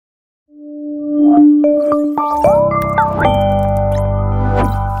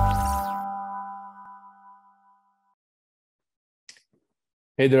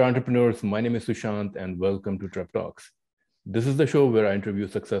Hey there, entrepreneurs. My name is Sushant, and welcome to Trep Talks. This is the show where I interview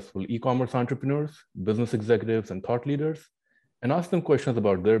successful e-commerce entrepreneurs, business executives, and thought leaders, and ask them questions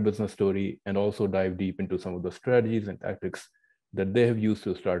about their business story, and also dive deep into some of the strategies and tactics that they have used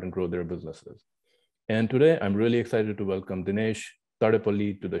to start and grow their businesses. And today, I'm really excited to welcome Dinesh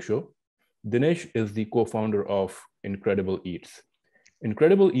Tadepalli to the show. Dinesh is the co-founder of IncrEDIBLE Eats.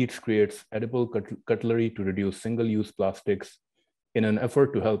 IncrEDIBLE Eats creates edible cutlery to reduce single-use plastics in an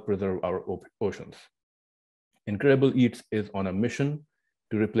effort to help preserve our oceans. IncrEDIBLE Eats is on a mission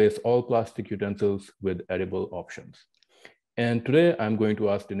to replace all plastic utensils with edible options. And today I'm going to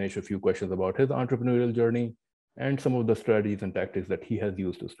ask Dinesh a few questions about his entrepreneurial journey and some of the strategies and tactics that he has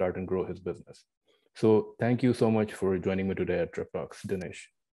used to start and grow his business. So thank you so much for joining me today at Trep Talks, Dinesh.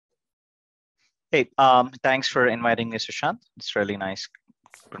 Hey, thanks for inviting me, Sushant. It's really nice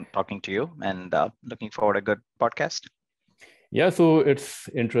talking to you and looking forward to a good podcast. Yeah, so it's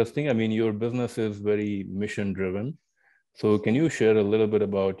interesting. I mean, your business is very mission driven. So can you share a little bit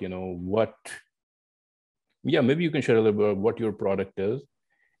about, maybe you can share a little bit about what your product is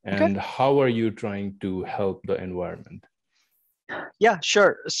and how are you trying to help the environment? Yeah,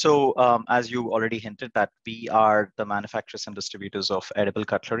 sure. So as you already hinted that we are the manufacturers and distributors of edible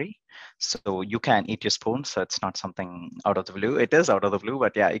cutlery. So you can eat your spoon. So it's not something out of the blue. It is out of the blue,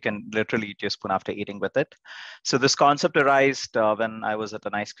 but yeah, you can literally eat your spoon after eating with it. So this concept arose when I was at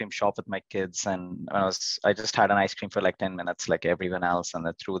an ice cream shop with my kids, and I just had an ice cream for like 10 minutes, like everyone else, and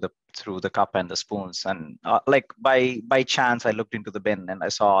I threw the cup and the spoons. And like by chance, I looked into the bin and I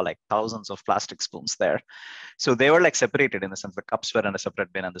saw like thousands of plastic spoons there. So they were like separated in the sense the cups were in a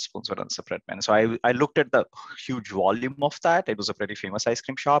separate bin and the spoons were in a separate bin. So I looked at the huge volume of that. It was a pretty famous ice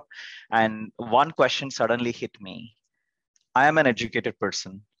cream shop. And one question suddenly hit me. I am an educated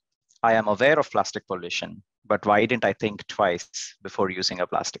person. I am aware of plastic pollution, but why didn't I think twice before using a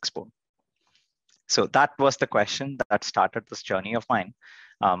plastic spoon? So that was the question that started this journey of mine.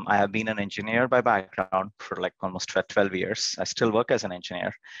 I have been an engineer by background for like almost 12 years. I still work as an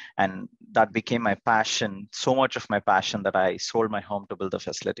engineer, and that became my passion, so much of my passion that I sold my home to build a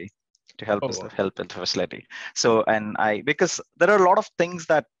facility, to help build the facility. So, because there are a lot of things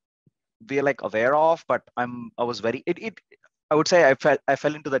that we're like aware of, but I was very, I would say I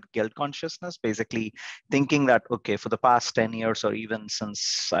fell into that guilt consciousness, basically thinking that, okay, for the past 10 years or even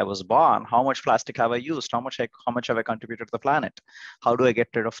since I was born, how much plastic have I used? How much have I contributed to the planet? How do I get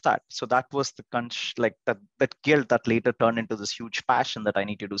rid of that? So that was that guilt that later turned into this huge passion that I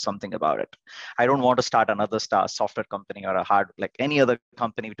need to do something about it. I don't want to start another software company or like any other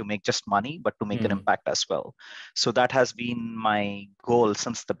company to make just money, but to make an impact as well. So that has been my goal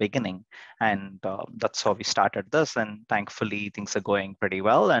since the beginning. And that's how we started this. And thankfully, things are going pretty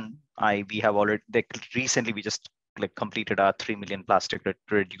well. And we have already, recently, we just like completed our 3 million plastic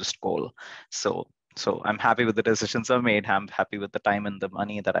reduced goal. So I'm happy with the decisions I've made. I'm happy with the time and the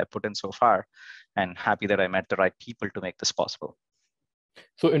money that I put in so far, and happy that I met the right people to make this possible.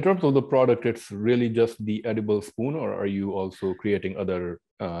 So in terms of the product, it's really just the edible spoon, or are you also creating other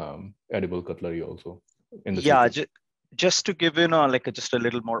edible cutlery also in the future? Just to give you just a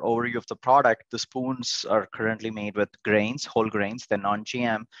little more overview of the product, the spoons are currently made with grains, whole grains. They're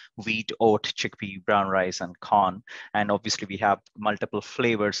non-GM, wheat, oat, chickpea, brown rice, and corn. And obviously we have multiple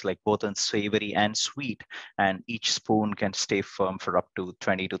flavors, like both in savory and sweet. And each spoon can stay firm for up to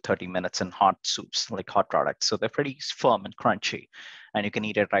 20 to 30 minutes in hot soups, like hot products. So they're pretty firm and crunchy, and you can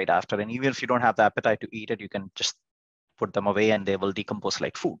eat it right after. And even if you don't have the appetite to eat it, you can just put them away and they will decompose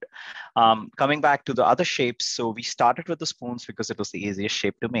like food. Coming back to the other shapes, so we started with the spoons because it was the easiest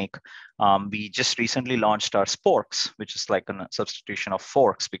shape to make. We just recently launched our sporks, which is like a substitution of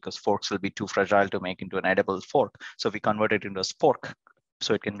forks, because forks will be too fragile to make into an edible fork. So we converted it into a spork,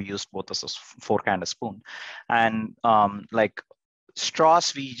 so it can be used both as a fork and a spoon. And like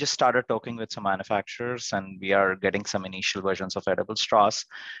straws, we just started talking with some manufacturers, and we are getting some initial versions of edible straws.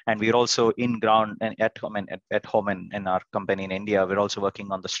 And we're also in ground and at home in our company in India, we're also working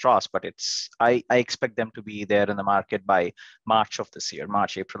on the straws, but I expect them to be there in the market by March,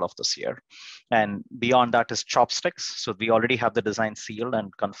 April of this year. And beyond that is chopsticks. So we already have the design sealed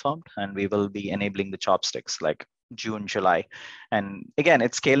and confirmed, and we will be enabling the chopsticks like June, July. And again,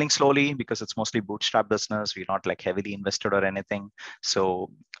 it's scaling slowly because it's mostly bootstrap business. We're not like heavily invested or anything. So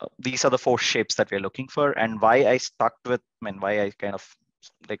these are the 4 shapes that we're looking for. And why I kind of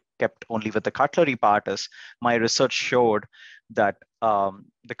like kept only with the cutlery part is my research showed that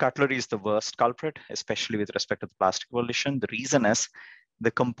the cutlery is the worst culprit, especially with respect to the plastic pollution. The reason is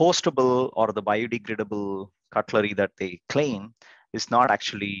the compostable or the biodegradable cutlery that they claim is not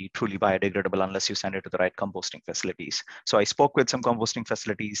actually truly biodegradable unless you send it to the right composting facilities. So I spoke with some composting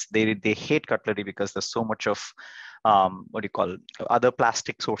facilities. They hate cutlery because there's so much of what do you call other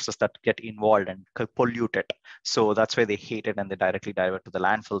plastic sources that get involved and pollute it. So that's why they hate it and they directly divert to the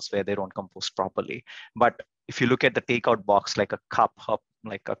landfills where they don't compost properly. But if you look at the takeout box, like a cup,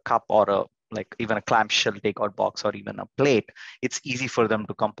 or a like even a clamshell takeout box or even a plate, it's easy for them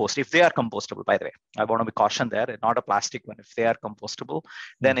to compost if they are compostable. By the way, I want to be cautioned there, not a plastic one. If they are compostable,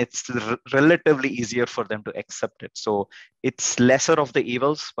 then it's relatively easier for them to accept it. So it's lesser of the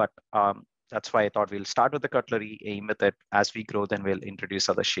evils, but that's why I thought we'll start with the cutlery, aim with it. As we grow, then we'll introduce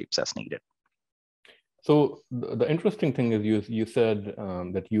other shapes as needed. So the interesting thing is you said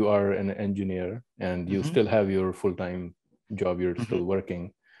that you are an engineer and you still have your full-time job, you're still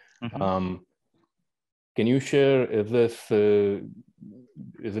working. Can you share, is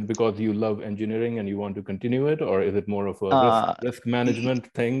it because you love engineering and you want to continue it, or is it more of a risk management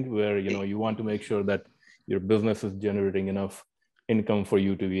thing where you want to make sure that your business is generating enough income for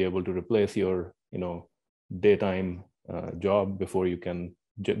you to be able to replace your daytime job before you can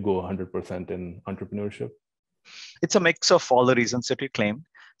go 100% in entrepreneurship? It's a mix of all the reasons that you claimed.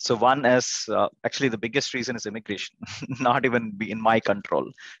 So one is actually the biggest reason is immigration, not even be in my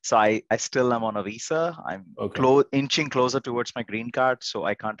control. So I still am on a visa. I'm inching closer towards my green card. So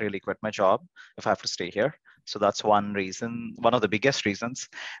I can't really quit my job if I have to stay here. So that's one reason, one of the biggest reasons.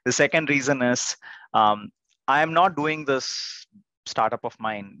 The second reason is I am not doing this startup of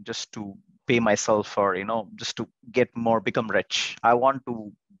mine just to pay myself or, just to become rich. I want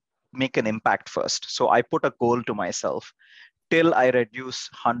to make an impact first. So I put a goal to myself. Till I reduce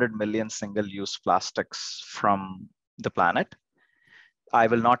 100 million single-use plastics from the planet, I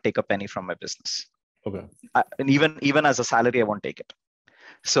will not take a penny from my business. Okay. And even as a salary, I won't take it.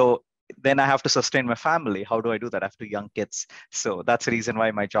 So then I have to sustain my family. How do I do that? I have two young kids. So that's the reason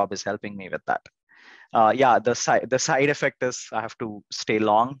why my job is helping me with that. The side effect is I have to stay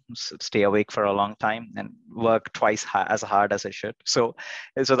awake for a long time and work twice as hard as I should. So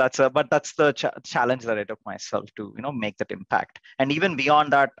that's the challenge that I took myself to make that impact. And even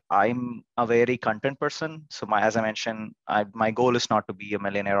beyond that, I'm a very content person. So as I mentioned, my goal is not to be a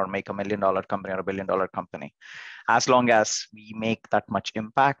millionaire or make $1 million company or a $1 billion company. As long as we make that much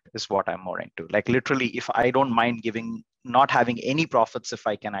impact is what I'm more into. Like literally, if I don't mind not having any profits, if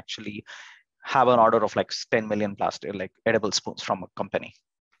I can actually have an order of like 10 million plastic, like edible spoons from a company,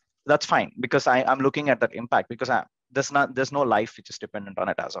 that's fine, because I'm looking at that impact, because there's no life which is dependent on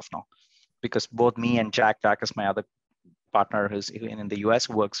it as of now, because both me and Jack is my other partner who's in the US,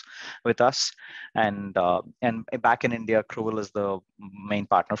 who works with us, and back in India, Cruel is the main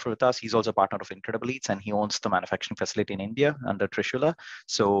partner with us. He's also a partner of IncrEDIBLE, and he owns the manufacturing facility in India under Trishula.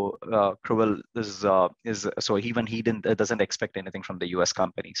 So Cruel he doesn't expect anything from the US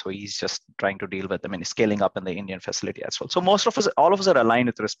company. So he's just trying to deal with them and scaling up in the Indian facility as well. So all of us are aligned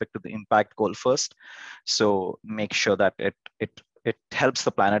with respect to the impact goal first. So make sure that it helps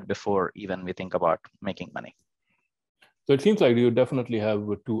the planet before even we think about making money. So it seems like you definitely have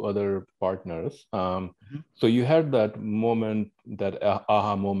two other partners. So you had that moment, that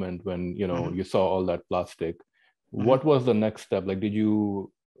aha moment when you saw all that plastic. What was the next step? Like, did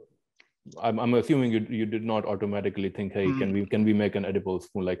you? I'm assuming you did not automatically think, hey, can we make an edible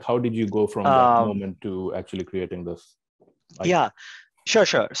spoon? Like, how did you go from that moment to actually creating this? Yeah. Sure.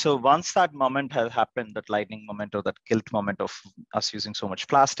 So once that moment has happened, that lightning moment or that guilt moment of us using so much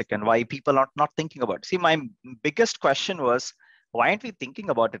plastic, and why people are not thinking about it. See, my biggest question was, why aren't we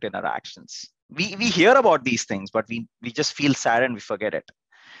thinking about it in our actions? We hear about these things, but we just feel sad and we forget it.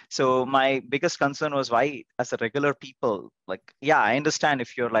 So my biggest concern was, why, as a regular people, like, yeah, I understand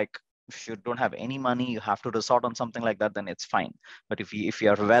if you don't have any money, you have to resort on something like that, then it's fine. But if you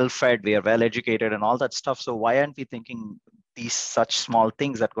are well fed, we are well educated and all that stuff, so why aren't we thinking these such small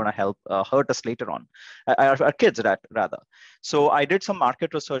things that are going to help hurt us later on, our kids rather? So I did some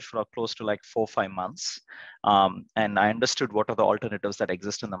market research for close to like 4 or 5 months, and I understood what are the alternatives that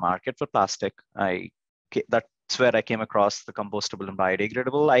exist in the market for plastic. That's where I came across the compostable and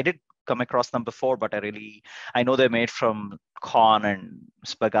biodegradable. I did come across them before, but I know they're made from corn and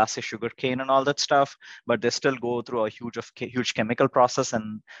spagasse sugar cane and all that stuff, but they still go through a huge chemical process,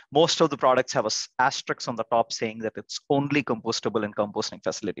 and most of the products have a asterisk on the top saying that it's only compostable in composting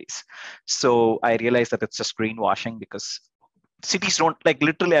facilities. So I realized that it's just greenwashing, because cities don't, like,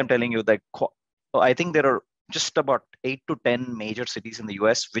 literally, I'm telling you, like, I think there are just about 8 to 10 major cities in the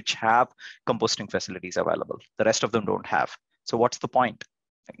US which have composting facilities available. The rest of them don't have. So what's the point?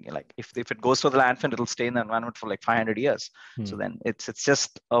 Like, if it goes to the landfill, it'll stay in the environment for like 500 years. So then it's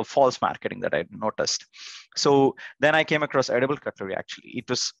just a false marketing that I noticed. So then I came across edible cutlery. Actually, it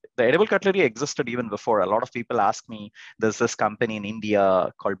was the edible cutlery existed even before. A lot of people ask me, there's this company in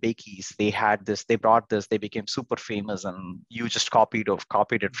India called Bakeys. They had this, they brought this, they became super famous, and you just copied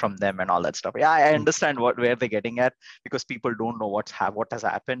it from them and all that stuff. Yeah, I understand where they're getting at, because people don't know what has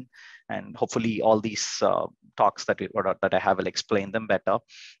happened, and hopefully all these talks that I have will explain them better.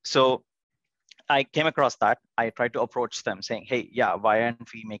 So I came across that. I tried to approach them saying, hey, yeah, why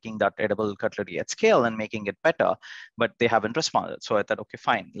aren't we making that edible cutlery at scale and making it better? But they haven't responded. So I thought, okay,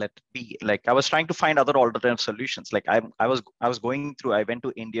 fine, let it be. Like, I was trying to find other alternative solutions. Like I was going through, I went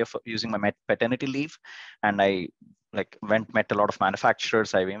to India for using my paternity leave, and I met a lot of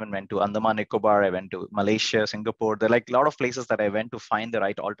manufacturers. I even went to Andaman Nicobar. I went to Malaysia, Singapore. There are like a lot of places that I went to find the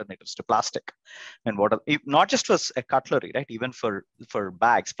right alternatives to plastic. And not just for a cutlery, right? Even for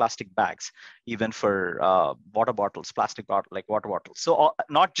bags, plastic bags, even for water bottles, plastic bottle, like water bottles. So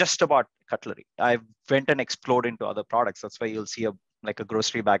not just about cutlery. I went and explored into other products. That's why you'll see a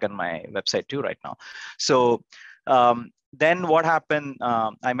grocery bag on my website too right now. So then what happened?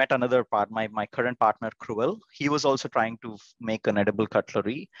 I met another my current partner, Cruel. He was also trying to make an edible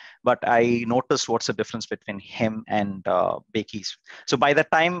cutlery, but I noticed what's the difference between him and Bakeys. So by the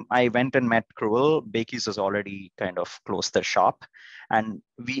time I went and met Cruel, Bakeys has already kind of closed their shop, and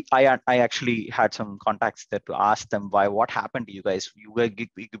I actually had some contacts there to ask them what happened to you guys.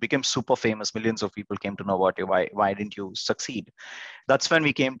 You became super famous. Millions of people came to know about you. Why didn't you succeed? That's when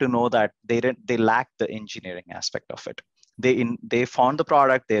we came to know that they lacked the engineering aspect of it. They found the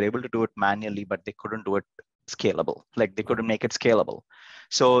product, they're able to do it manually, but they couldn't do it scalable. Like, they couldn't make it scalable.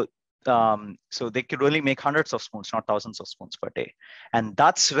 So they could only make hundreds of spoons, not thousands of spoons per day. And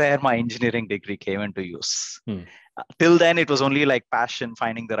that's where my engineering degree came into use. Till then, it was only like passion,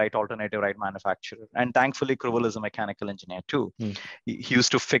 finding the right alternative, right manufacturer. And thankfully, Kruval is a mechanical engineer too. He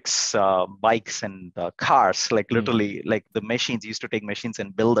used to fix bikes and cars, like literally, like the machines. He used to take machines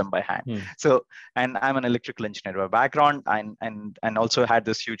and build them by hand. So, and I'm an electrical engineer by background, and also had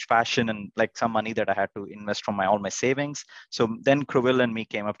this huge passion and like some money that I had to invest from all my savings. So then Kruval and me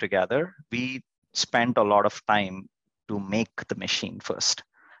came up together. We spent a lot of time to make the machine first.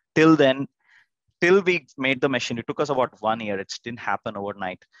 Till then, till we made the machine, it took us about 1 year. It didn't happen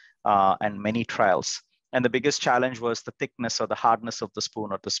overnight, and many trials. And the biggest challenge was the thickness or the hardness of the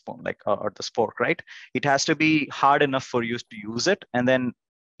spoon, or the spork, right? It has to be hard enough for you to use it, and then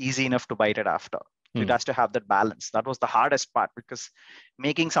easy enough to bite it after. So it has to have that balance. That was the hardest part, because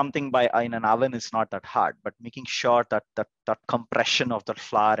making something in an oven is not that hard, but making sure that that compression of the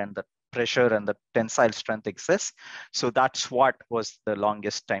flour and the pressure and the tensile strength exists. So that's what was the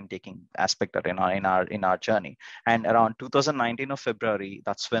longest time taking aspect in our journey. And around 2019 of February,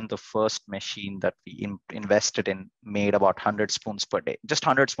 that's when the first machine that we invested in made about 100 spoons per day, just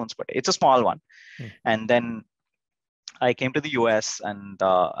 100 spoons per day. It's a small one. And then I came to the US, and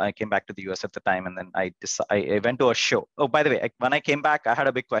I came back to the US at the time. And then I went to a show. Oh, by the way, when I came back, I had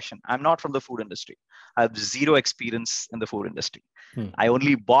a big question. I'm not from the food industry. I have zero experience in the food industry. I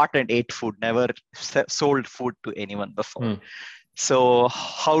only bought and ate food, never sold food to anyone before. So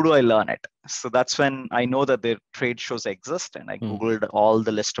how do I learn it? So that's when I know that the trade shows exist, and I Googled all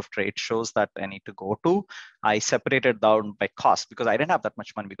the list of trade shows that I need to go to. I separated down by cost, because I didn't have that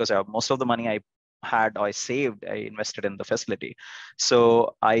much money, because most of the money I saved, I invested in the facility.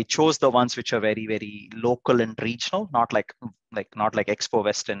 So I chose the ones which are very, very local and regional, not like Expo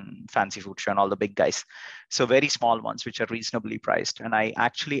West and Fancy Food Show and all the big guys. So very small ones which are reasonably priced. And I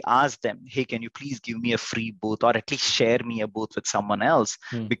actually asked them, hey, can you please give me a free booth, or at least share me a booth with someone else,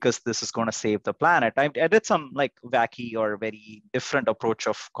 because this is going to save the planet. I did some like wacky or very different approach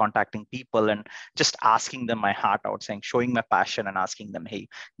of contacting people and just asking them my heart out, showing my passion and asking them, hey,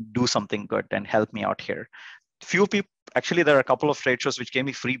 do something good and help me out here. Few people, actually, there are a couple of trade shows which gave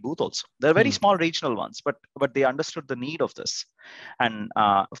me free booth also. They're very small regional ones, but they understood the need of this. And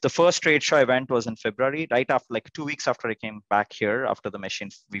the first trade show I went was in February, right after, like 2 weeks after I came back here. After the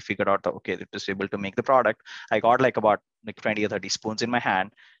machine, we figured out that, okay, it is able to make the product. I got about 20 or 30 spoons in my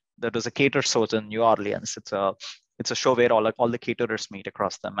hand. That was a cater show in New Orleans. It's a show where all the caterers meet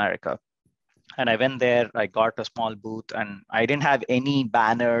across America. And I went there, I got a small booth, and I didn't have any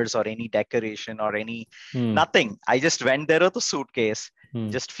banners or any decoration or nothing. I just went there with a suitcase,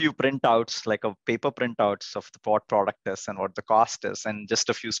 just few printouts, like a paper printouts of what product is and what the cost is, and just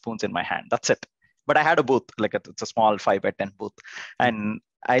a few spoons in my hand. That's it. But I had a booth, it's a small 5x10 booth. And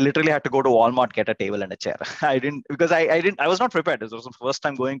I literally had to go to Walmart, get a table and a chair. I was not prepared. It was the first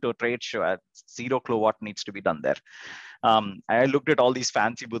time going to a trade show. I had zero clue what needs to be done there. I looked at all these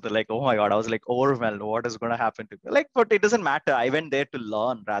fancy booths, like, oh my God, I was like overwhelmed. What is going to happen to me? But it doesn't matter. I went there to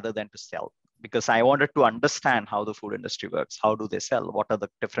learn rather than to sell. because I wanted to understand how the food industry works. How do they sell? What are the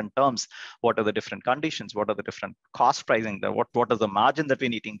different terms? What are the different conditions? What are the different cost pricing there? What is the margin that we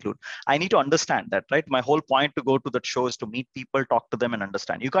need to include? I need to understand that, right? My whole point to go to that show is to meet people, talk to them, and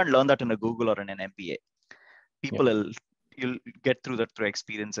understand. You can't learn that in a Google or in an MBA. People will, you'll get through that through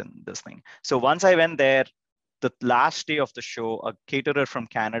experience in this thing. So once I went there, the last day of the show, a caterer from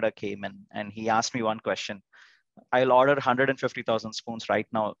Canada came in and he asked me one question. I'll order 150,000 spoons right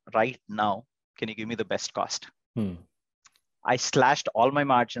now. Right now, can you give me the best cost? I slashed all my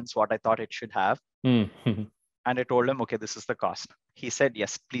margins, what I thought it should have. And I told him, okay, this is the cost. He said,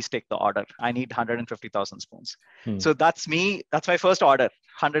 yes, please take the order. I need 150,000 spoons. So that's me. That's my first order,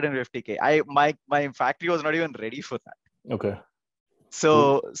 150K. My factory was not even ready for that. Okay.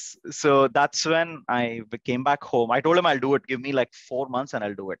 So that's when I came back home. I told him I'll do it. Give me like 4 months and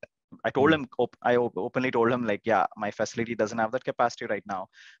I'll do it. I told him, I openly told him, like, yeah, my facility doesn't have that capacity right now,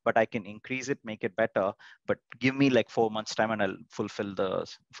 but I can increase it, make it better. But give me like 4 months time and I'll fulfill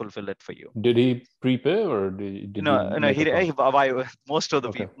it for you. Did he prepay or did No, most of the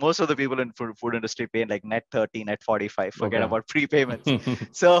Okay. most of the people in food industry pay like net 30, net 45. Forget Okay. about prepayments.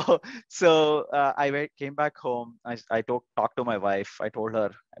 I came back home. I talked to my wife. I told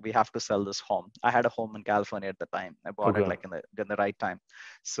her we have to sell this home. I had a home in California at the time. I bought it like in the right time.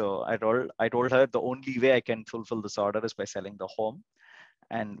 So I told her the only way I can fulfill this order is by selling the home,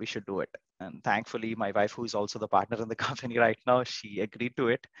 and we should do it. And thankfully, my wife, who is also the partner in the company right now, she agreed to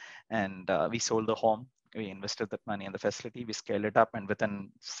it. And we sold the home. We invested that money in the facility. We scaled it up. And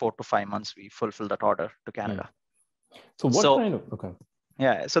within 4 to 5 months, we fulfilled that order to Canada. So what kind of, okay.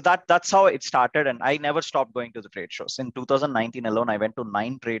 Yeah, so that's how it started. And I never stopped going to the trade shows. In 2019 alone, I went to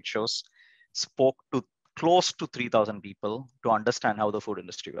 9 trade shows, spoke to close to 3,000 people to understand how the food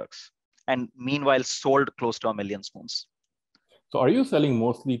industry works. And meanwhile, sold close to 1 million spoons. So are you selling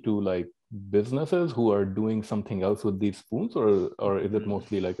mostly to like businesses who are doing something else with these spoons, or is it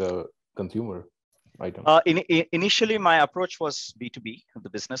mostly like a consumer item? Initially, my approach was B2B, the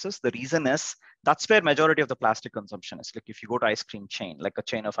businesses. The reason is that's where majority of the plastic consumption is. Like if you go to ice cream chain, like a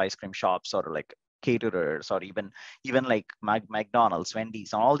chain of ice cream shops, or like caterers, or even like McDonald's,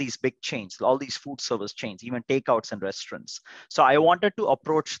 Wendy's, and all these big chains, all these food service chains, even takeouts and restaurants. So I wanted to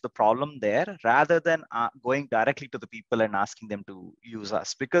approach the problem there rather than going directly to the people and asking them to use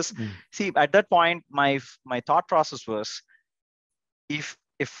us. Because see, at that point, my thought process was, if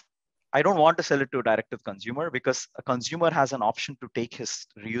I don't want to sell it to a direct to consumer, because a consumer has an option to take his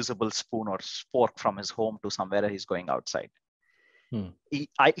reusable spoon or fork from his home to somewhere he's going outside.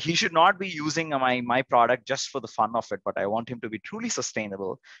 He should not be using my product just for the fun of it, but I want him to be truly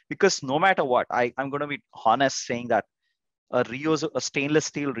sustainable. Because no matter what, I'm going to be honest saying that a stainless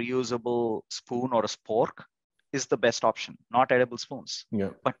steel reusable spoon or a spork is the best option, not edible spoons.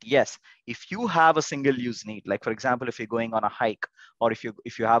 Yeah. But yes, if you have a single use need, like for example, if you're going on a hike, or if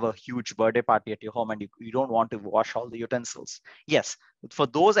you have a huge birthday party at your home and you don't want to wash all the utensils, yes, for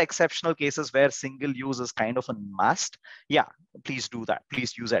those exceptional cases where single use is kind of a must, yeah, please do that.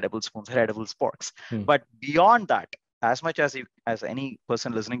 Please use edible spoons or edible sporks. But beyond that, as much as any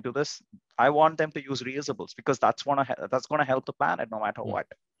person listening to this, I want them to use reusables, because that's going to help the planet no matter what.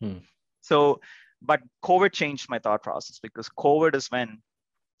 So, but COVID changed my thought process, because COVID is when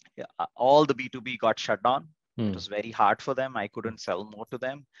all the B2B got shut down. It was very hard for them. I couldn't sell more to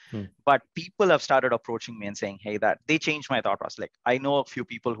them. But people have started approaching me and saying, hey, that they changed my thought process. Like I know a few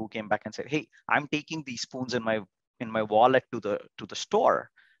people who came back and said, hey, I'm taking these spoons in my wallet to the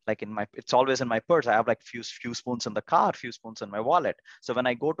store. Like it's always in my purse. I have like few spoons in the car, few spoons in my wallet. So when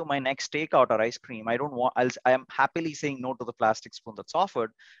I go to my next takeout or ice cream, I am happily saying no to the plastic spoon that's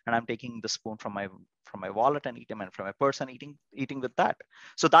offered, and I'm taking the spoon from my wallet and eating, and from my purse and eating with that.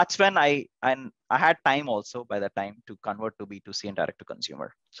 So that's when I had time also by that time to convert to B2C and direct to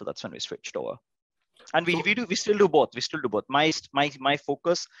consumer. So that's when we switched over. And we still do both. We still do both. My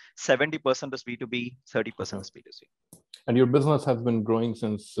focus 70% is B2B, 30% is B2C. And your business has been growing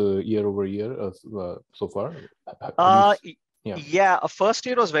since year over year so far? Yeah, first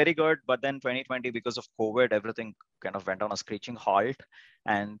year was very good, but then 2020, because of COVID, everything kind of went on a screeching halt.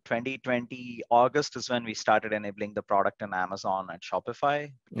 And 2020 August is when we started enabling the product in Amazon and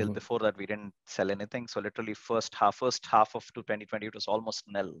Shopify. Till before that, we didn't sell anything. So literally first half of 2020, it was almost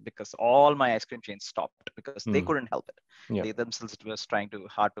nil, because all my ice cream chains stopped because they couldn't help it. Yeah. They themselves were trying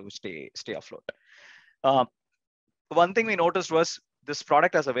hard to stay afloat. One thing we noticed was this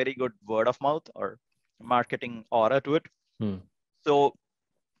product has a very good word of mouth or marketing aura to it. So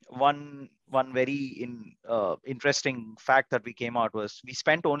one very interesting fact that we came out was we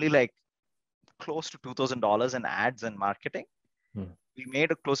spent only like close to $2,000 in ads and marketing. we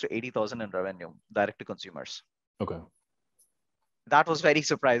made close to 80,000 in revenue direct to consumers. Okay. That was very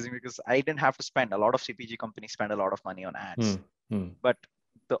surprising because I didn't have to spend. A lot of CPG companies spend a lot of money on ads, but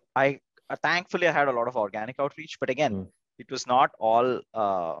thankfully I had a lot of organic outreach. But again, it was not all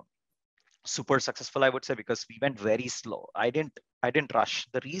super successful, I would say, because we went very slow. I didn't rush.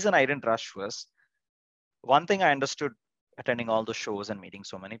 The reason I didn't rush was one thing I understood attending all the shows and meeting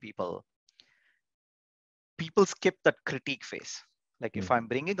so many people skip that critique phase. Like if I'm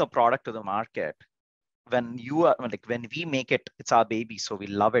bringing a product to the market, when we make it, it's our baby, so we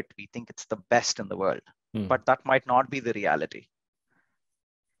love it, we think it's the best in the world, but that might not be the reality.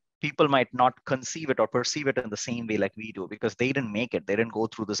 People might not conceive it or perceive it in the same way like we do, because they didn't make it. They didn't go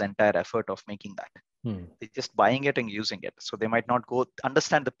through this entire effort of making that. They're just buying it and using it, so they might not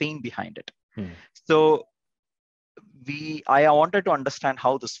understand the pain behind it. So I wanted to understand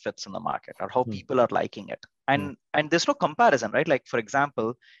how this fits in the market, or how people are liking it. And there's no comparison, right? Like, for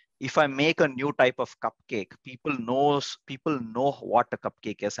example, if I make a new type of cupcake, people know what a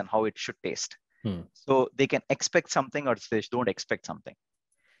cupcake is and how it should taste. So they can expect something or they don't expect something.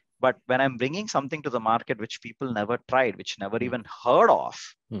 But when I'm bringing something to the market which people never tried, which never even heard of,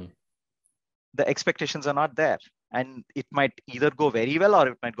 the expectations are not there. And it might either go very well or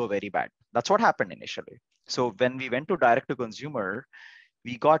it might go very bad. That's what happened initially. So when we went to direct to consumer,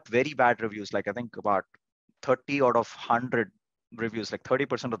 we got very bad reviews. Like I think about 30 out of 100 reviews, like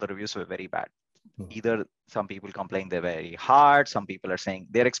 30% of the reviews were very bad. Either some people complain they're very hard. Some people are saying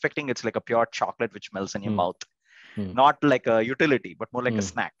they're expecting it's like a pure chocolate which melts in your mouth. Not like a utility, but more like a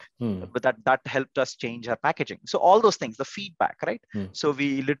snack. But that helped us change our packaging. So all those things, the feedback, right? So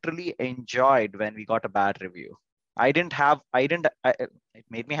we literally enjoyed when we got a bad review. It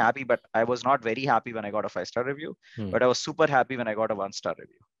made me happy, but I was not very happy when I got a 5-star review, but I was super happy when I got a 1-star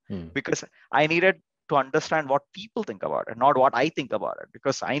review, because I needed to understand what people think about it, not what I think about it,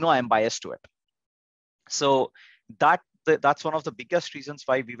 because I know I'm biased to it. So that's one of the biggest reasons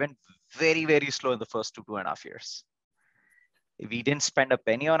why we went very, very slow in the first 2.5 years. We didn't spend a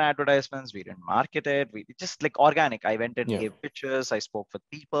penny on advertisements. We didn't market it. We just like organic. I went and gave pitches. I spoke with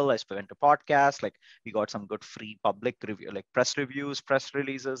people. I went to podcasts. Like we got some good free public review, like press reviews, press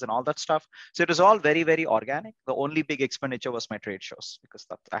releases, and all that stuff. So it was all very, very organic. The only big expenditure was my trade shows, because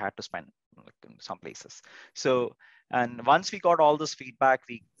that I had to spend in some places. So, and once we got all this feedback,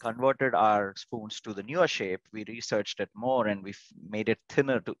 we converted our spoons to the newer shape. We researched it more and we made it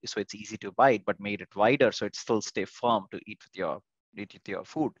thinner so it's easy to bite, but made it wider so it still stay firm to eat with your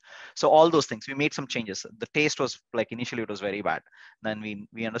food. So all those things, we made some changes. The taste was like, initially it was very bad. Then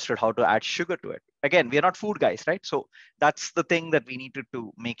we understood how to add sugar to it. Again, we are not food guys, right? So that's the thing that we needed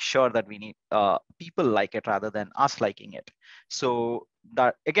to make sure that we need people like it rather than us liking it. So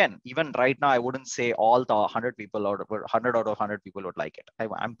that, again, even right now, I wouldn't say all the 100 people out of 100 out of 100 people would like it.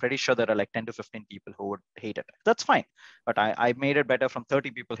 I'm pretty sure there are like 10 to 15 people who would hate it. That's fine. But I made it better from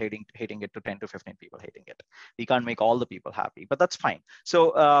 30 people hating it to 10 to 15 people hating it. We can't make all the people happy, but that's fine.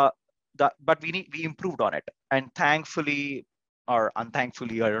 So but we improved on it. And thankfully or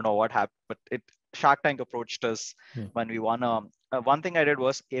unthankfully, I don't know what happened, but Shark Tank approached us when we won. One thing I did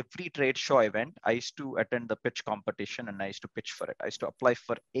was every trade show I went, I used to attend the pitch competition and I used to pitch for it. I used to apply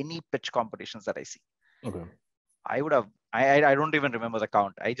for any pitch competitions that I see. Okay. I don't even remember the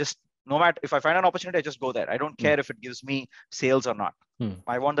count. I just, no matter if I find an opportunity, I just go there. I don't care if it gives me sales or not.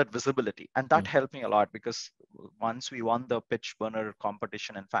 I want that visibility. And that helped me a lot, because once we won the pitch burner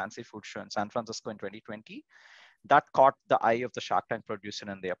competition and fancy food show in San Francisco in 2020, that caught the eye of the Shark Tank producer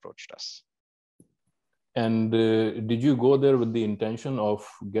and they approached us. And did you go there with the intention of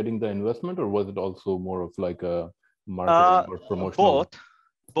getting the investment, or was it also more of like a marketing or promotional?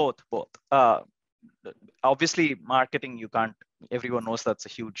 Both. Obviously, marketing, everyone knows that's a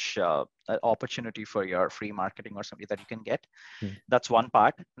huge opportunity for your free marketing or something that you can get. That's one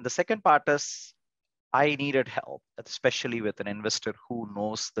part. And the second part is I needed help, especially with an investor who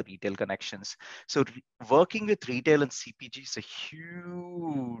knows the retail connections. So working with retail and CPG is a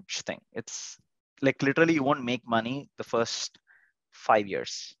huge thing. It's like literally you won't make money the first 5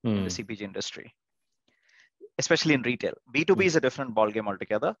 years in the CPG industry, especially in retail. B2B is a different ballgame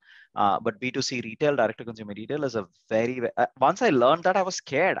altogether. But B2C retail, direct to consumer retail, is a very, once I learned that, I was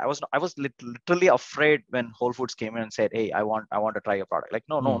scared. I was literally afraid when Whole Foods came in and said, hey, I want to try your product. Like,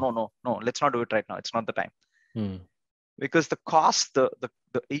 no, let's not do it right now. It's not the time. Because the cost, the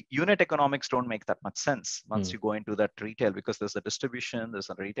unit economics don't make that much sense once you go into that retail, because there's a distribution, there's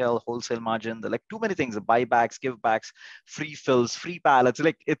a retail wholesale margin, there are like too many things, buybacks, give backs, free fills, free pallets.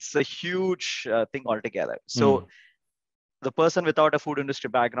 Like it's a huge thing altogether. So the person without a food industry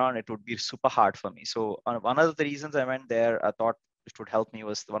background, it would be super hard for me. So one of the reasons I went there, I thought which would help me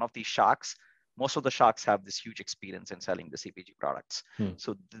was one of these sharks. Most of the sharks have this huge experience in selling the CPG products.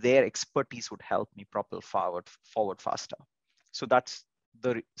 So their expertise would help me propel forward faster. So that's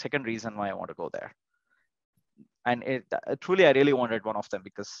the second reason why I want to go there. And truly, I really wanted one of them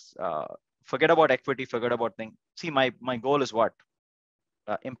because forget about equity, forget about things. See, my goal is what?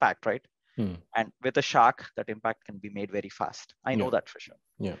 Impact, right? And with a shark, that impact can be made very fast. I know that for sure.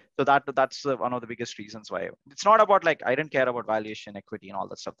 Yeah. So that's one of the biggest reasons why. It's not about like, I didn't care about valuation, equity, and all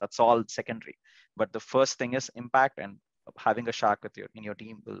that stuff. That's all secondary. But the first thing is impact, and having a shark in your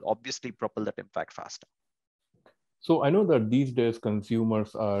team will obviously propel that impact faster. So I know that these days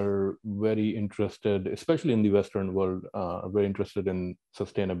consumers are very interested, especially in the Western world, very interested in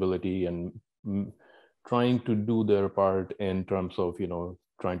sustainability and trying to do their part in terms of,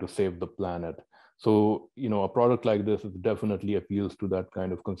 trying to save the planet. So, a product like this is definitely appeals to that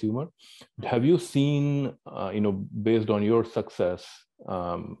kind of consumer. Have you seen, based on your success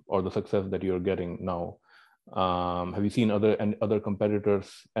or the success that you're getting now, have you seen other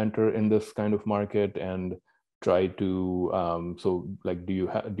competitors enter in this kind of market and try to, do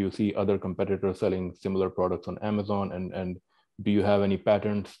you see other competitors selling similar products on Amazon, and do you have any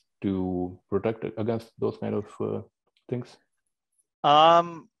patents to protect against those kind of things?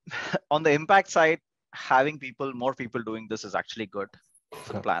 On the impact side, having more people doing this is actually good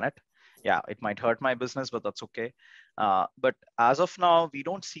for the planet. Yeah, it might hurt my business, but that's okay. But as of now, we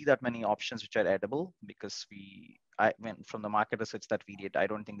don't see that many options which are edible because from the market research that we did, I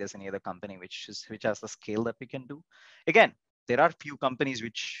don't think there's any other company which has the scale that we can do. Again, there are few companies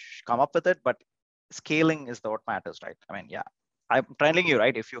which come up with it, but scaling is what matters, right? I mean, yeah, I'm telling you,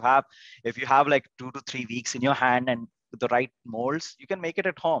 right? If you have like 2 to 3 weeks in your hand and the right molds, you can make it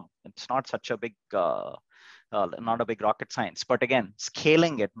at home. It's not such a big, not a big rocket science. But again,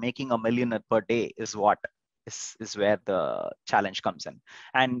 scaling it, making 1 million per day is where the challenge comes in.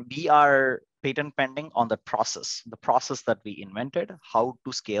 And we are patent pending on the process that we invented. How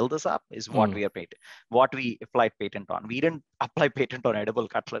to scale this up is what we applied patent on. We didn't apply patent on edible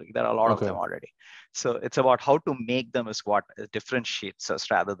cutlery. There are a lot of them already. So it's about how to make them is what differentiates us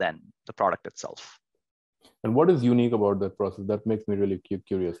rather than the product itself. And what is unique about that process? That makes me really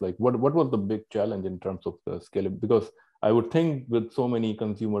curious. Like, what was the big challenge in terms of the scale? Because I would think with so many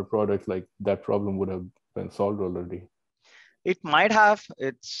consumer products, like that problem would have been solved already. It might have.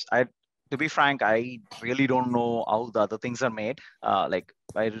 To be frank, I really don't know how the other things are made. Like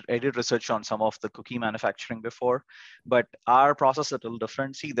I did research on some of the cookie manufacturing before, but our process is a little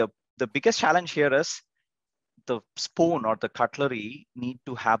different. See, the biggest challenge here is the spoon or the cutlery need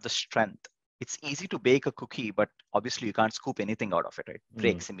to have the strength. It's easy to bake a cookie, but obviously you can't scoop anything out of it. It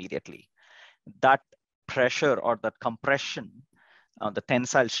breaks immediately. That pressure or that compression, the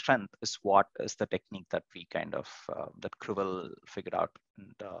tensile strength is what is the technique that we kind of, that IncrEDIBLE figured out,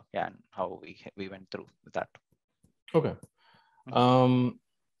 and how we went through with that. Okay.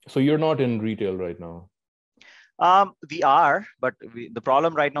 So you're not in retail right now? We are, but the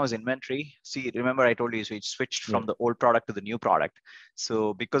problem right now is inventory. See, remember I told you, so it switched from the old product to the new product.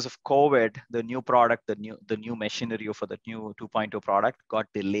 So because of COVID, the new product, the new machinery for the new 2.0 product got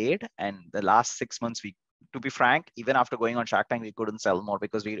delayed. And the last 6 months, to be frank, even after going on Shark Tank, we couldn't sell more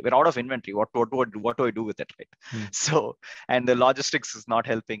because we're out of inventory. What do I do with it, right? So, and the logistics is not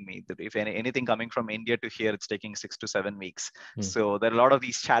helping me. If anything coming from India to here, it's taking 6 to 7 weeks. So there are a lot of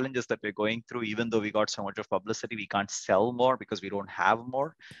these challenges that we're going through. Even though we got so much of publicity, we can't sell more because we don't have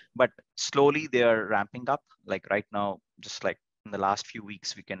more. But slowly they are ramping up. Like right now, just like in the last few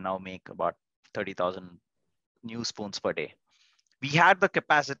weeks, we can now make about 30,000 new spoons per day. We had the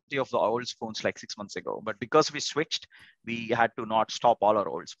capacity of the old spoons like 6 months ago, but because we switched, we had to not stop all our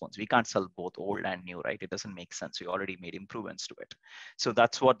old spoons. We can't sell both old and new, right? It doesn't make sense. We already made improvements to it. So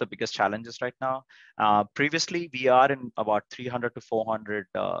that's what the biggest challenge is right now. Previously, we are in about 300 to 400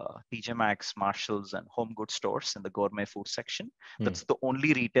 TJ Maxx, Marshalls, and home goods stores in the gourmet food section. That's the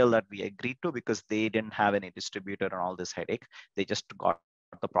only retail that we agreed to because they didn't have any distributor and all this headache. They just got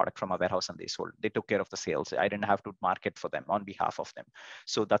the product from a warehouse and they took care of the sales. I didn't have to market for them on behalf of them.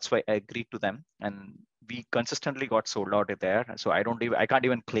 So that's why I agreed to them, and we consistently got sold out there. So I can't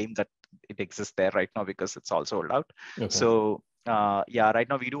even claim that it exists there right now because it's all sold out. So right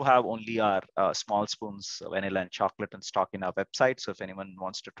now we do have only our small spoons, vanilla and chocolate, in stock in our website. So if anyone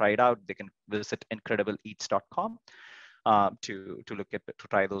wants to try it out, they can visit IncrEDIBLEeats.com. To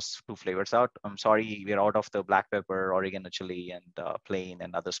try those 2 flavors out. I'm sorry, we're out of the black pepper, oregano chili, and plain,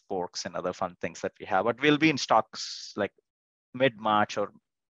 and other sporks and other fun things that we have, but we'll be in stocks like mid-March or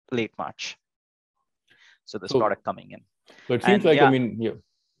late March. So this product coming in. So it seems like,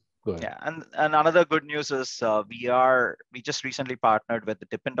 Go ahead. Yeah, and another good news is we just recently partnered with the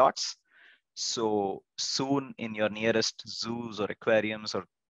Dippin' Dots. So soon in your nearest zoos or aquariums or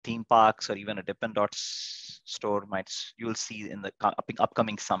theme parks or even a Dippin' Dots store, you'll see in the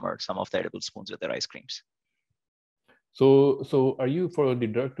upcoming summer some of the edible spoons with their ice creams. So are you, for the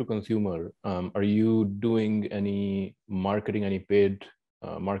direct to consumer, are you doing any marketing, any paid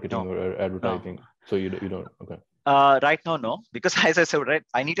marketing No, or no. advertising? So you don't, okay. Right now, no, because as I said, right,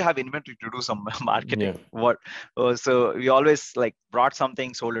 I need to have inventory to do some marketing. Yeah. So we always like brought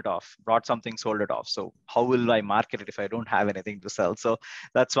something, sold it off, brought something, sold it off. So how will I market it if I don't have anything to sell? So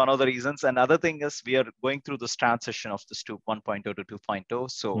that's one of the reasons. Another thing is we are going through this transition of this 1.0 to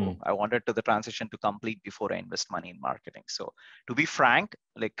 2.0. So I wanted the transition to complete before I invest money in marketing. So to be frank,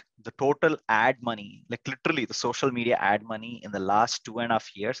 like the total ad money, like literally the social media ad money in the last 2.5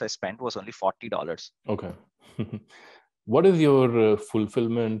 years I spent was only $40. Okay. What is your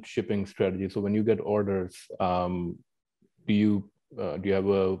fulfillment shipping strategy? So when you get orders, do you have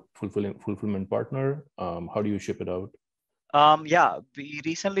a fulfillment partner? How do you ship it out? Yeah, we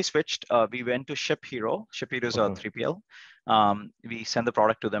recently switched. We went to Ship Hero. Ship Hero is a 3PL. We send the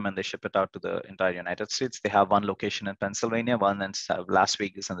product to them and they ship it out to the entire United States. They have one location in Pennsylvania, one in Las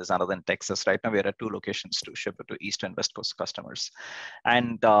Vegas, and there's another in Texas. Right now, we're at 2 locations to ship it to East and West Coast customers.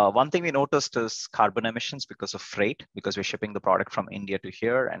 And one thing we noticed is carbon emissions because of freight, because we're shipping the product from India to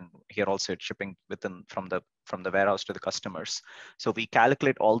here, and here also it's shipping from the warehouse to the customers. So we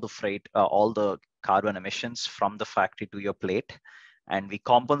calculate all the freight, all the carbon emissions from the factory to your plate, and we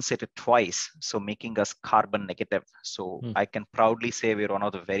compensate it twice, so making us carbon negative. So I can proudly say we're one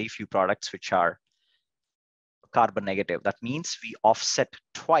of the very few products which are carbon negative. That means we offset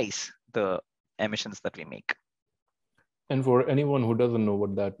twice the emissions that we make. And for anyone who doesn't know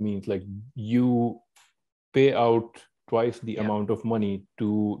what that means, like you pay out twice the amount of money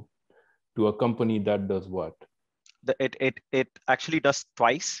to a company that does what? It actually does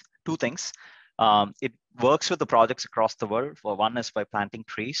twice, 2 things. It works with the projects across the world. For one is by planting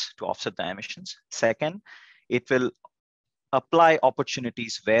trees to offset the emissions. Second, it will apply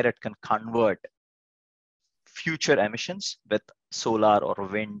opportunities where it can convert future emissions with solar or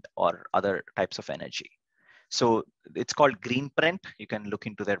wind or other types of energy. So it's called Greenprint. You can look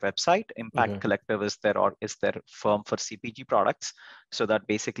into their website. Impact Collective is their firm for CPG products. So that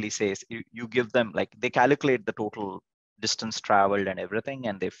basically says you give them, like, they calculate the total distance traveled and everything,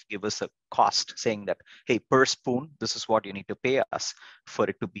 and they give us a cost saying that, hey, per spoon, this is what you need to pay us for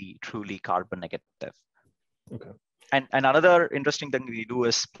it to be truly carbon negative. Okay. And another interesting thing we do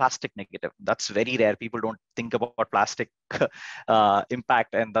is plastic negative. That's very rare. People don't think about plastic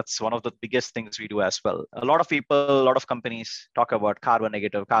impact, and that's one of the biggest things we do as well. A lot of people, a lot of companies talk about carbon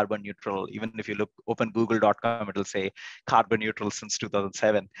negative, carbon neutral. Even if you open google.com, it'll say carbon neutral since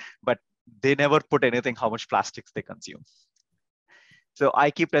 2007, but they never put anything how much plastics they consume. So I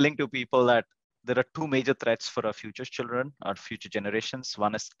keep telling to people that there are 2 major threats for our future children, our future generations.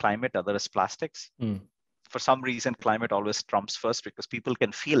 One is climate, other is plastics. For some reason, climate always trumps first because people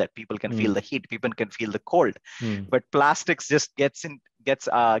can feel it. People can feel the heat. People can feel the cold. But plastics just gets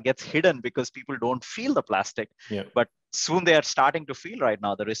hidden because people don't feel the plastic. But soon they are starting to feel right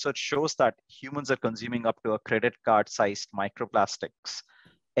now. The research shows that humans are consuming up to a credit card-sized microplastics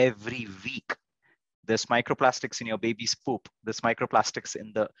every week. There's microplastics in your baby's poop. There's microplastics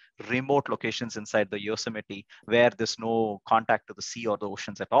in the remote locations inside the Yosemite where there's no contact to the sea or the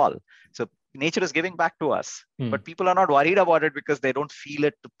oceans at all. So nature is giving back to us, but people are not worried about it because they don't feel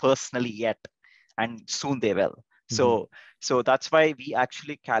it personally yet, and soon they will. So that's why we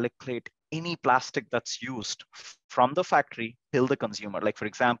actually calculate any plastic that's used from the factory till the consumer. Like, for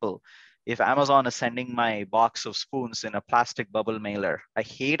example, if Amazon is sending my box of spoons in a plastic bubble mailer, I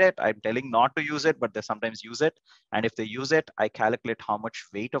hate it. I'm telling not to use it, but they sometimes use it. And if they use it, I calculate how much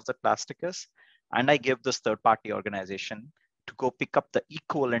weight of the plastic is, and I give this third-party organization to go pick up the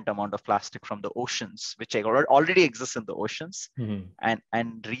equivalent amount of plastic from the oceans, which already exists in the oceans, and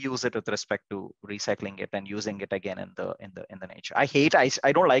reuse it with respect to recycling it and using it again in the nature.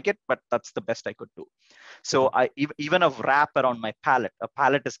 I don't like it, but that's the best I could do. So even a wrap around my pallet. A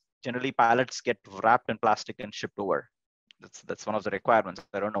pallet is generally, pallets get wrapped in plastic and shipped over. That's one of the requirements.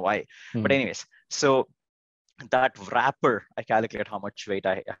 I don't know why, but anyways, so that wrapper, I calculate how much weight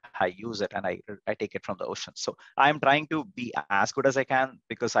I use it, and I take it from the ocean. So I'm trying to be as good as I can,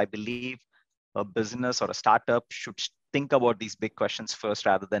 because I believe a business or a startup should think about these big questions first,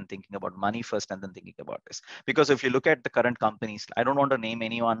 rather than thinking about money first and then thinking about this. Because if you look at the current companies, I don't want to name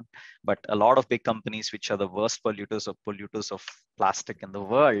anyone, but a lot of big companies which are the worst polluters of plastic in the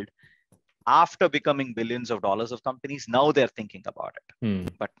world, after becoming billions of dollars of companies, now they're thinking about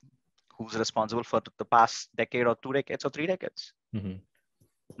it. But who's responsible for the past decade or 2 decades or 3 decades. Mm-hmm.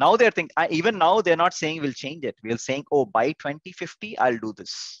 Now they're thinking, even now they're not saying we'll change it. We're saying, oh, by 2050, I'll do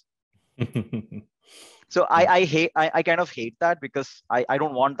this. So I kind of hate that, because I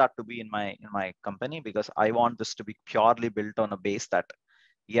don't want that to be in my company, because I want this to be purely built on a base that,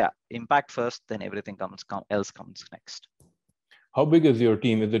 yeah, impact first, then everything else comes next. How big is your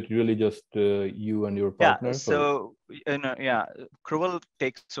team? Is it really just you and your partners? So Cruel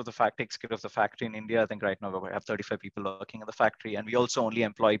takes care of the factory in India. I think right now we have 35 people working in the factory, and we also only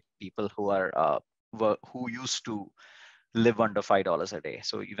employ people who used to live under $5 a day.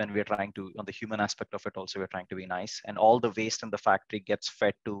 So even we're trying to, on the human aspect of it also, we're trying to be nice. And all the waste in the factory gets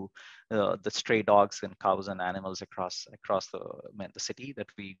fed to the stray dogs and cows and animals across the city that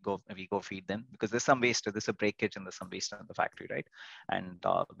we go feed them, because there's some waste, there's a breakage, and there's some waste in the factory, right? And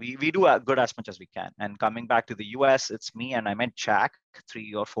we do good as much as we can. And coming back to the US, it's me, and I met Jack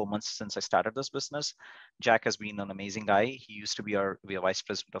 3 or 4 months since I started this business. Jack has been an amazing guy. He used to be our vice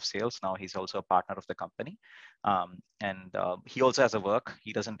president of sales. Now he's also a partner of the company. And he also has a work.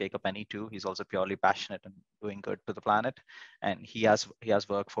 He doesn't take a penny too. He's also purely passionate and doing good to the planet. And he has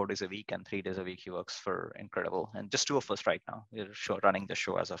work 4 days a week, and 3 days a week he works for IncrEDIBLE. And just 2 of us right now. We're running the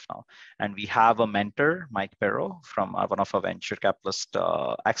show as of now. And we have a mentor, Mike Perro, from one of our venture capitalist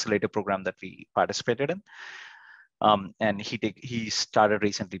accelerator program that we participated in. And he started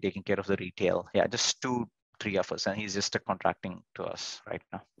recently taking care of the retail. Yeah, just 2-3 of us, and he's just contracting to us right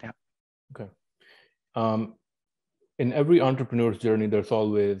now. Yeah. Okay. In every entrepreneur's journey, there's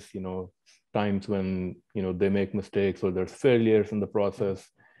always, times when, they make mistakes or there's failures in the process.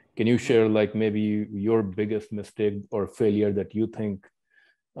 Can you share like maybe your biggest mistake or failure that you think,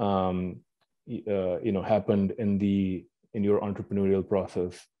 happened in your entrepreneurial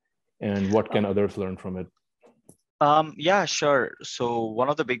process, and what can others learn from it? Yeah, sure. So one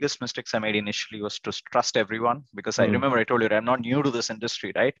of the biggest mistakes I made initially was to trust everyone, because I remember I told you I'm not new to this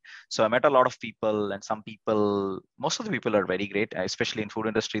industry, right? So I met a lot of people, and most of the people are very great, especially in food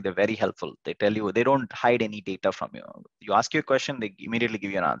industry. They're very helpful. They tell you, they don't hide any data from you. You ask you a question, they immediately give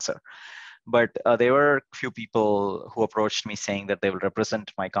you an answer. But there were a few people who approached me saying that they will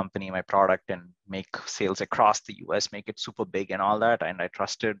represent my company, my product, and make sales across the US, make it super big and all that. And I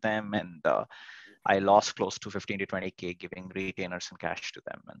trusted them, and I lost close to 15 to 20K giving retainers and cash to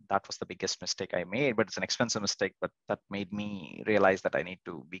them. And that was the biggest mistake I made, but it's an expensive mistake, but that made me realize that I need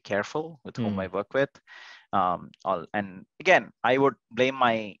to be careful with whom I work with. And again, I would blame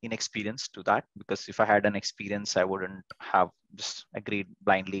my inexperience to that, because if I had an experience, I wouldn't have just agreed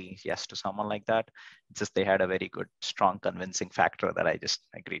blindly yes to someone like that. It's just they had a very good, strong, convincing factor that I just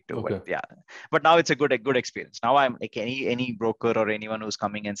agreed to. Okay. But yeah, but now it's a good experience. Now I'm like any broker or anyone who's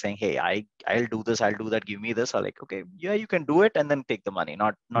coming and saying, hey, I'll do this, I'll do that, give me this. I'm like, okay, yeah, you can do it, and then take the money,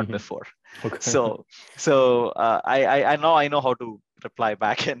 not before. Okay. So I know how to reply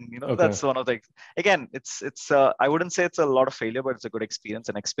back, and Okay. That's one of the, again, it's I wouldn't say it's a lot of failure, but it's a good experience,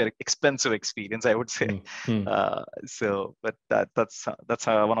 an expensive experience, I would say. But that's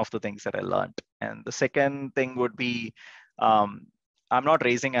one of the things that I learned. And the second thing would be, I'm not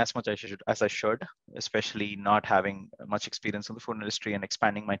raising as much as I should, especially not having much experience in the food industry and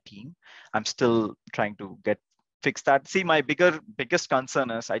expanding my team. I'm still trying to fix that. See, my biggest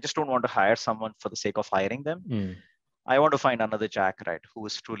concern is I just don't want to hire someone for the sake of hiring them. I want to find another Jack, right, who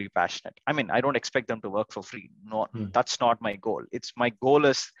is truly passionate. I mean, I don't expect them to work for free. No, that's not my goal. My goal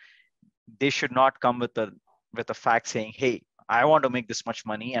is they should not come with a fact saying, hey, I want to make this much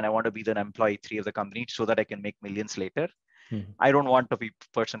money and I want to be the employee 3 of the company so that I can make millions later. I don't want to be a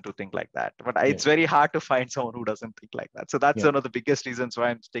person to think like that. But it's very hard to find someone who doesn't think like that. So that's one of the biggest reasons why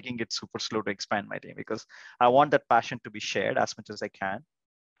I'm taking it super slow to expand my team, because I want that passion to be shared as much as I can.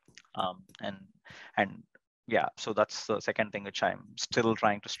 And yeah, so that's the second thing which I'm still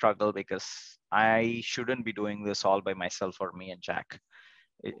trying to struggle, because I shouldn't be doing this all by myself or me and Jack.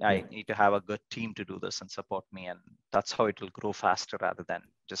 I need to have a good team to do this and support me, and that's how it will grow faster rather than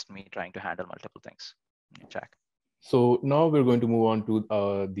just me trying to handle multiple things. Jack. So now we're going to move on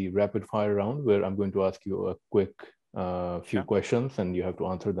to the rapid fire round, where I'm going to ask you a quick few questions, and you have to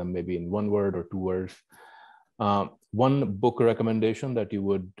answer them maybe in 1 word or 2 words. One book recommendation that you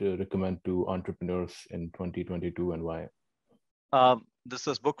would recommend to entrepreneurs in 2022, and why? This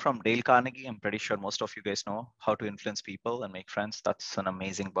is a book from Dale Carnegie. I'm pretty sure most of you guys know How to Influence People and Make Friends. That's an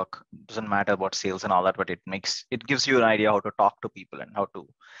amazing book. It doesn't matter about sales and all that, but it gives you an idea how to talk to people and how to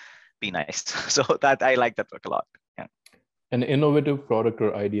be nice. So that I like that book a lot. Yeah. An innovative product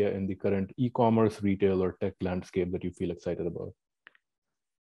or idea in the current e-commerce, retail, or tech landscape that you feel excited about?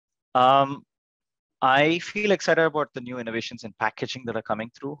 I feel excited about the new innovations in packaging that are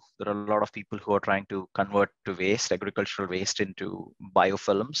coming through. There are a lot of people who are trying to convert to waste, agricultural waste, into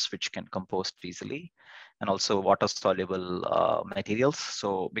biofilms, which can compost easily, and also water soluble materials.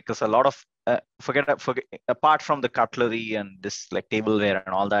 So, because a lot of forget apart from the cutlery and this like tableware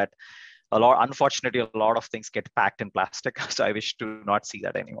and all that, unfortunately, a lot of things get packed in plastic. So, I wish to not see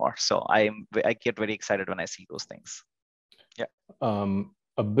that anymore. So, I get very excited when I see those things. Yeah.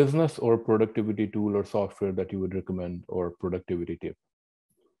 A business or productivity tool or software that you would recommend, or productivity tip?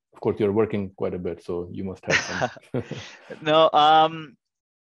 Of course, you're working quite a bit, so you must have some. No,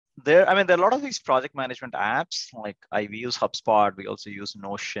 there are a lot of these project management apps. Like we use HubSpot, we also use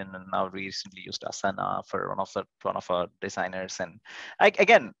Notion, and now we recently used Asana for one of our designers. And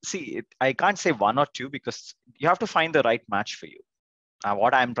again, see, I can't say one or two because you have to find the right match for you.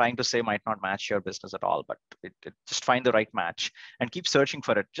 What I'm trying to say might not match your business at all, but just find the right match and keep searching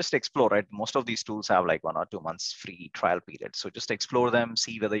for it. Just explore, right? Most of these tools have like 1 or 2 months free trial period. So just explore them,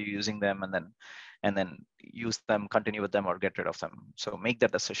 see whether you're using them, and then use them, continue with them, or get rid of them. So make the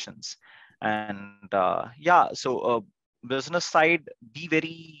decisions. And business side, be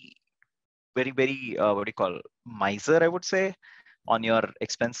very, very, very, what do you call, miser, I would say, on your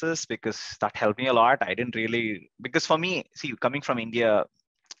expenses, because that helped me a lot. I didn't really, because for me, see, coming from India,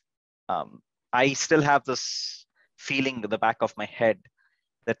 I still have this feeling in the back of my head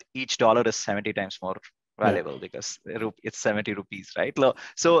that each dollar is 70 times more valuable because it's 70 rupees, right?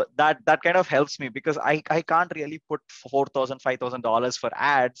 So that kind of helps me, because I can't really put $4,000, $5,000 for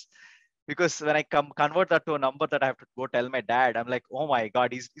ads, because when I convert that to a number that I have to go tell my dad, I'm like, oh my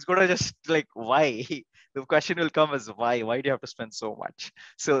God, he's going to just like, why? The question will come as why do you have to spend so much?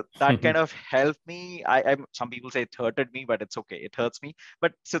 So that kind of helped me. Some people say it hurted me, but it's okay. It hurts me.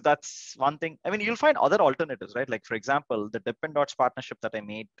 But so that's one thing. You'll find other alternatives, right? Like for example, the Dippin' Dots partnership that we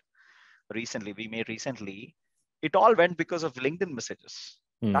made recently, it all went because of LinkedIn messages.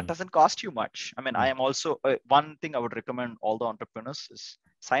 That doesn't cost you much. I am also, one thing I would recommend all the entrepreneurs is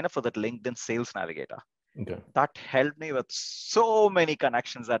sign up for that LinkedIn Sales Navigator. Okay. That helped me with so many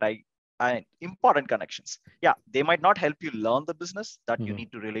connections that important connections. Yeah, they might not help you learn the business, that you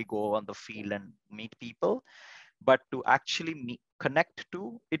need to really go on the field and meet people. But to actually connect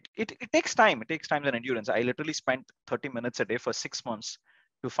to it takes time. It takes time and endurance. I literally spent 30 minutes a day for 6 months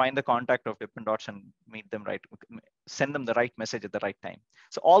to find the contact of Dippin' Dots and meet them right, send them the right message at the right time.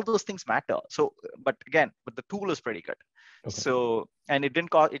 So all those things matter. So, but the tool is pretty good. Okay. So, and it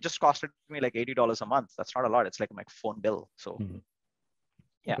didn't cost, it just costed me like $80 a month. That's not a lot. It's like my phone bill. So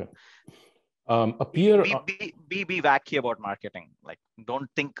yeah. Okay. Be wacky about marketing. Like, don't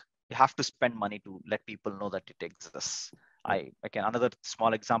think you have to spend money to let people know that it exists. Another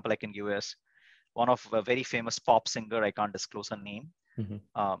small example I can give is one of a very famous pop singer. I can't disclose her name.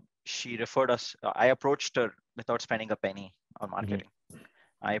 She referred us. I approached her without spending a penny on marketing.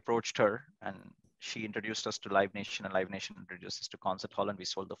 I approached her and she introduced us to Live Nation, and Live Nation introduced us to Concert Hall, and we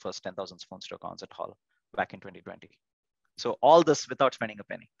sold the first 10,000 spoons to a Concert Hall back in 2020. So all this without spending a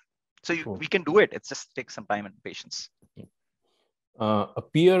penny. So we can do it. It just takes some time and patience. A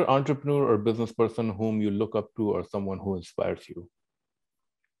peer entrepreneur or business person whom you look up to, or someone who inspires you?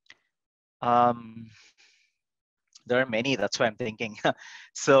 There are many. That's why I'm thinking.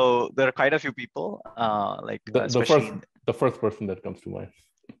 So there are quite a few people. The first person that comes to mind.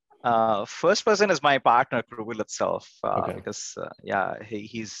 First person is my partner, Krubul itself, because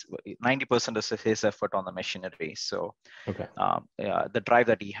he's 90% of his effort on the machinery. So the drive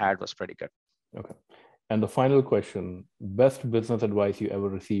that he had was pretty good. Okay. And the final question: best business advice you ever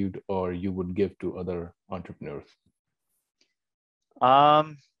received or you would give to other entrepreneurs?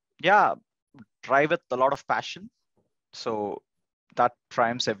 Drive with a lot of passion. So that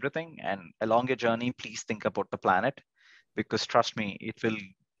triumphs everything. And along your journey, please think about the planet, because trust me, it will.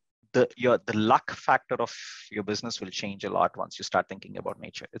 The luck factor of your business will change a lot once you start thinking about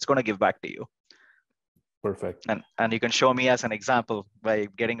nature. It's going to give back to you. Perfect. And you can show me as an example by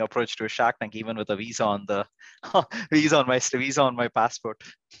getting approached to a Shark Tank, even with a visa on the visa on my passport.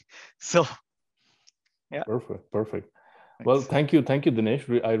 So yeah. Perfect. Thanks. Well, thank you,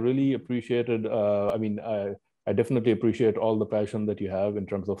 Dinesh. I really appreciated. I definitely appreciate all the passion that you have in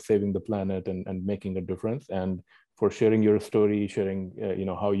terms of saving the planet and making a difference, and for sharing your story, sharing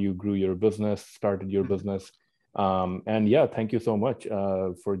how you grew your business, started your business. Thank you so much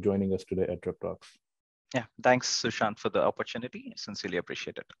for joining us today at Trip Talks. Yeah, thanks, Sushant, for the opportunity. Sincerely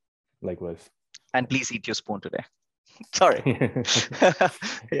appreciate it. Likewise. And please eat your spoon today. Sorry.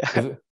 Yeah.